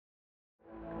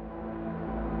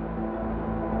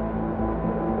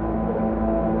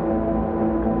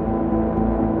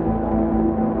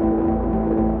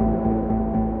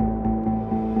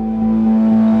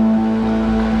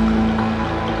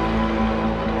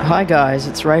Hi guys,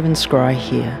 it's Raven Scry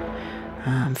here.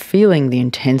 I'm feeling the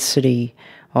intensity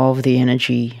of the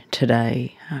energy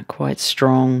today, quite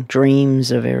strong.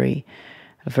 Dreams are very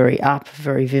up,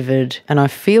 very vivid, and I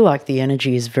feel like the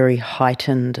energy is very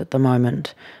heightened at the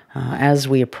moment as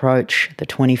we approach the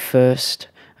 21st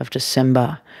of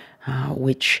December,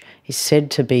 which is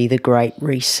said to be the Great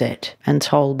Reset, and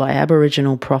told by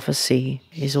Aboriginal prophecy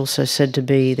is also said to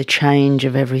be the change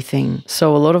of everything.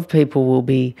 So a lot of people will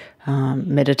be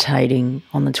meditating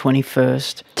on the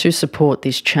 21st to support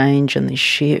this change and this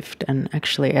shift. And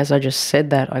actually, as I just said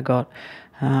that, I got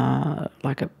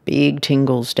like a big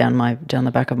tingles down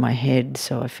the back of my head.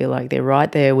 So I feel like they're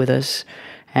right there with us,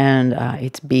 and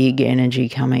it's big energy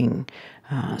coming.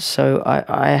 So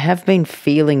I have been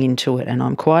feeling into it, and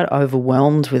I'm quite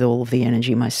overwhelmed with all of the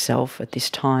energy myself at this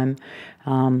time,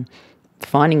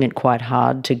 finding it quite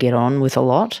hard to get on with a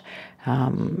lot,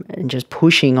 and just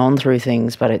pushing on through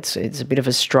things. But it's a bit of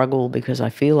a struggle because I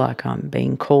feel like I'm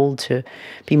being called to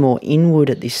be more inward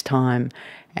at this time.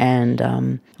 And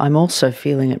I'm also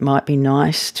feeling it might be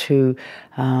nice to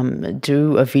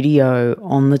do a video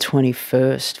on the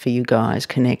 21st for you guys,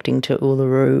 connecting to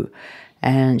Uluru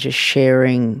and just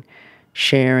sharing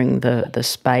the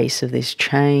space of this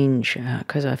change,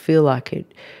 because I feel like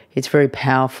it's very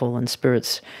powerful and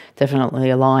Spirit's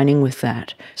definitely aligning with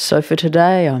that. So for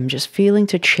today, I'm just feeling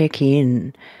to check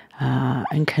in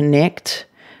and connect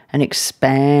and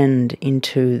expand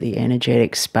into the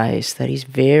energetic space that is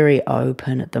very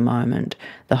open at the moment.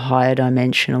 The higher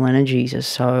dimensional energies are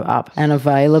so up and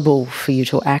available for you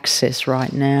to access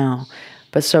right now.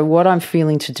 But so what I'm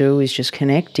feeling to do is just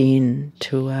connect in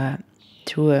to a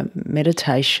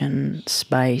meditation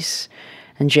space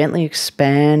and gently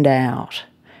expand out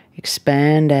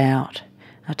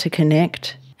to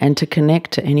connect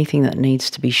to anything that needs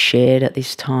to be shared at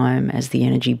this time as the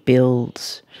energy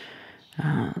builds.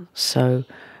 So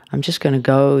I'm just going to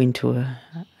go into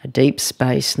a deep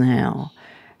space now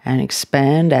and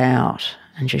expand out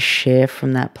and just share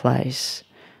from that place.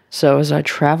 So as I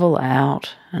travel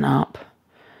out and up,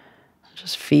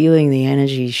 just feeling the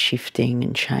energy shifting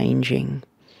and changing.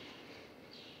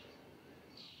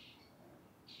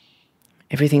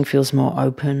 Everything feels more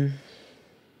open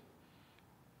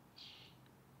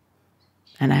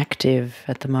and active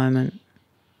at the moment.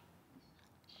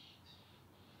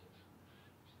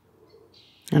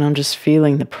 And I'm just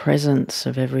feeling the presence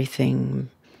of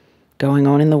everything going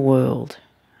on in the world.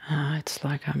 It's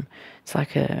like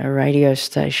a radio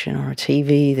station or a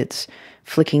TV that's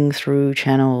flicking through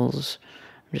channels.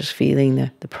 I'm just feeling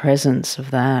the presence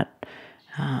of that.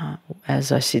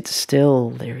 As I sit still,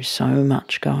 there is so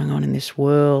much going on in this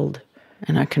world,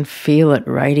 and I can feel it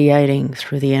radiating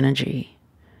through the energy.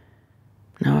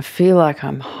 Now I feel like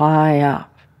I'm high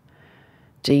up,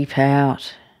 deep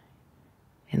out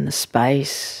in the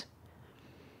space,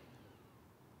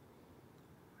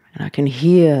 and I can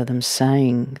hear them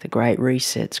saying the Great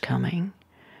Reset's coming.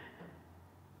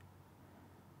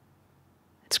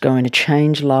 It's going to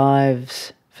change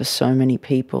lives for so many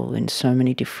people in so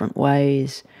many different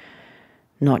ways,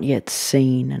 not yet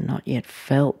seen and not yet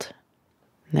felt.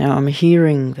 Now I'm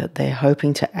hearing that they're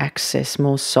hoping to access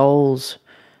more souls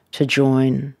to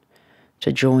join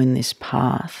this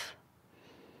path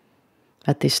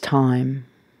at this time.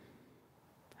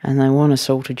 And they want us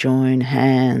all to join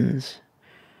hands,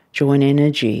 join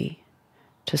energy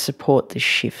to support this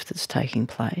shift that's taking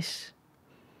place.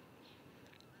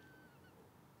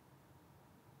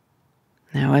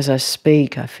 Now as I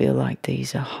speak, I feel like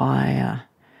these are higher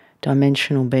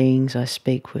dimensional beings I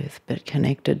speak with, but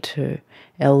connected to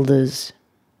elders,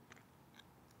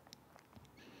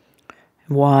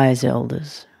 wise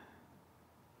elders.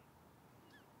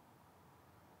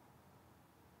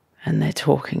 And they're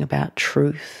talking about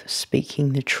truth,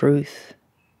 speaking the truth.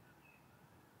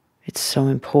 It's so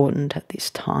important at this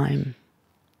time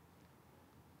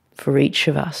for each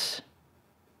of us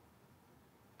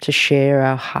to share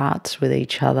our hearts with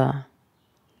each other,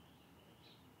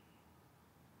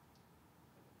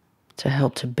 to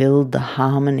help to build the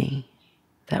harmony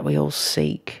that we all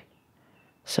seek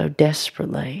so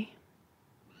desperately.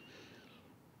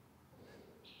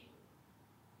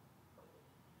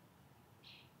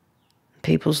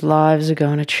 People's lives are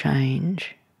going to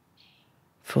change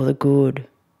for the good.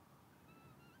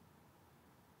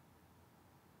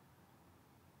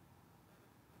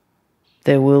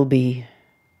 There will be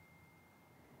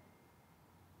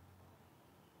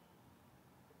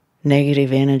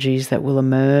negative energies that will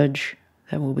emerge,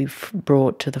 that will be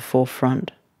brought to the forefront.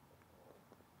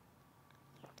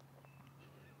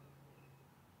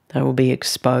 They will be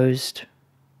exposed.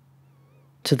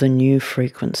 to the new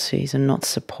frequencies and not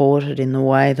supported in the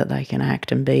way that they can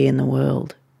act and be in the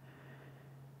world.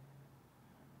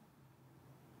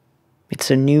 It's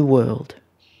a new world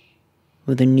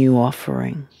with a new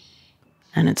offering,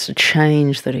 and it's a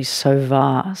change that is so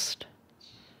vast.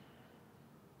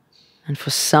 And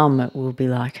for some it will be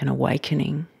like an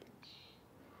awakening.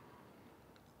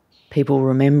 People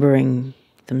remembering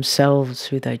themselves,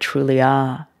 who they truly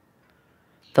are,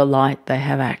 the light they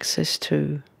have access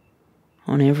to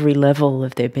on every level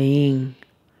of their being,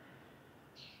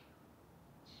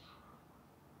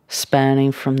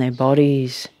 spanning from their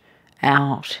bodies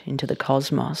out into the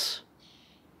cosmos.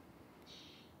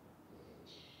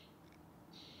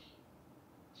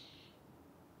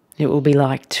 It will be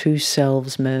like two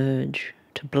selves merge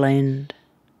to blend.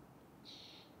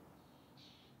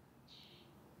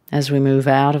 As we move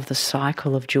out of the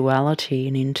cycle of duality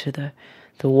and into the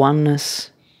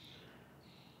oneness,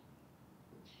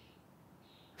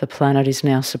 the planet is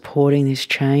now supporting this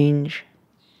change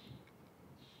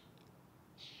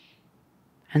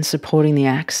and supporting the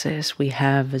access we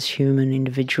have as human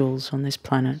individuals on this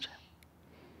planet.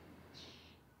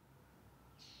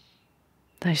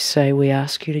 They say, we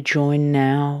ask you to join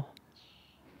now,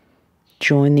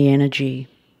 join the energy,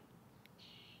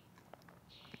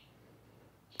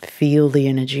 feel the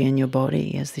energy in your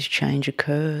body as this change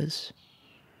occurs.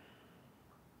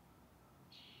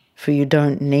 For you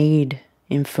don't need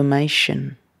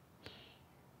information.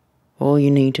 All you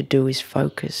need to do is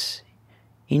focus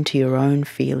into your own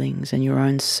feelings and your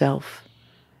own self,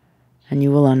 and you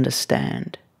will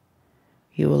understand.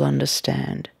 You will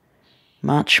understand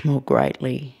much more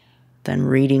greatly than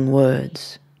reading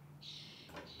words.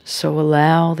 So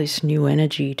allow this new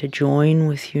energy to join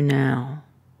with you now,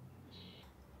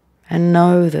 and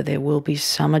know that there will be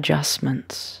some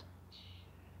adjustments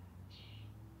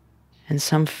and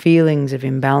some feelings of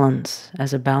imbalance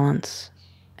as a balance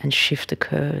and shift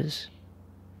occurs.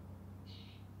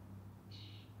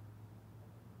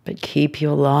 But keep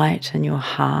your light and your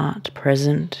heart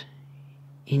present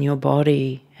in your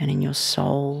body and in your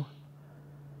soul,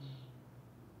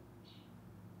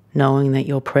 knowing that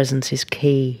your presence is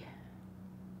key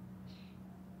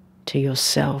to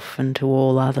yourself and to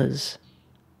all others.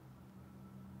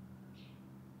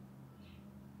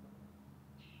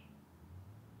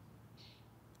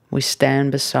 We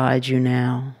stand beside you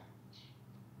now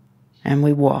and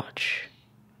we watch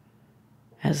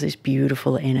as this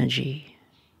beautiful energy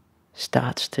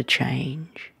starts to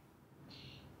change.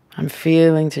 I'm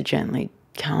feeling to gently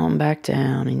calm back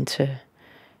down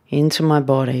into my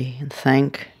body and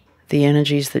thank the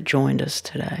energies that joined us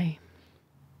today.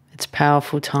 It's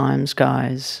powerful times,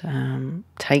 guys.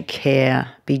 Take care,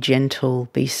 be gentle,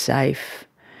 be safe.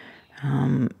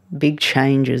 Big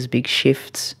changes, big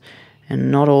shifts, and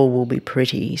not all will be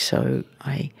pretty. So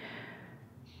I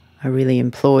really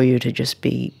implore you to just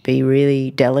be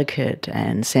really delicate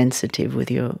and sensitive with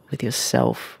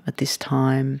yourself at this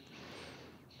time,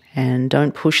 and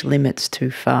don't push limits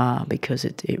too far because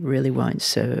it really won't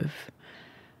serve.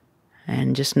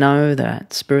 And just know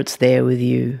that Spirit's there with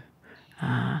you.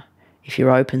 If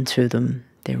you're open to them,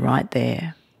 they're right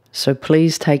there. So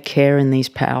please take care in these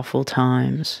powerful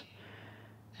times,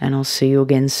 and I'll see you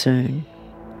again soon.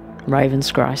 Raven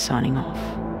Scry signing off.